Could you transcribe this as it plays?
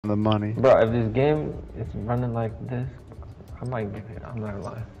the money. Bro, if this game is running like this, I might get it. I'm not gonna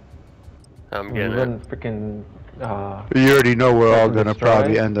lie. I'm getting it. Freaking, You already know we're all gonna Destroy?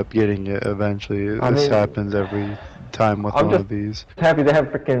 probably end up getting it eventually. This happens every time with one of these. Happy to have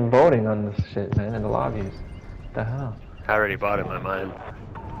freaking voting on this shit, man, in the lobbies. What the hell? I already bought it in my mind.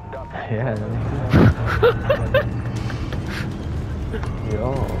 Yeah.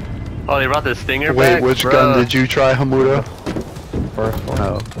 Yo. Oh, they brought the stinger Wait, back? which Bruh. gun did you try, Hamuda? First one.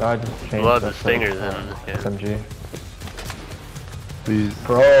 Oh. No, I just changed Love the that to, stingers in this game. SMG. Please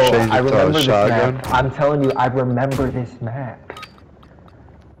Bro, change I it to remember a this shotgun. map. I'm telling you, I remember this map.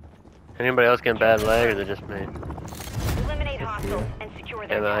 Anybody else getting bad lag, or is it just me? Eliminate hostiles and secure Yeah,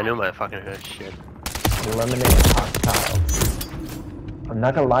 their man, I knew bombs. my fucking hood shit. Eliminate hostiles. I'm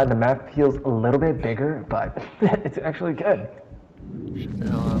not gonna lie, the map feels a little bit bigger, but it's actually good. Shut the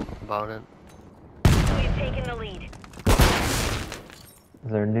hell up about it. We've taken the lead.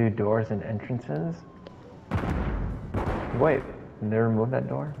 Is there new doors and entrances? Wait, did they remove that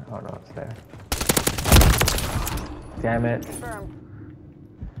door? Oh no, it's there. Damn it. Confirmed.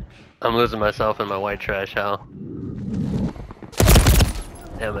 I'm losing myself in my white trash, Hal.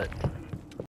 Damn it.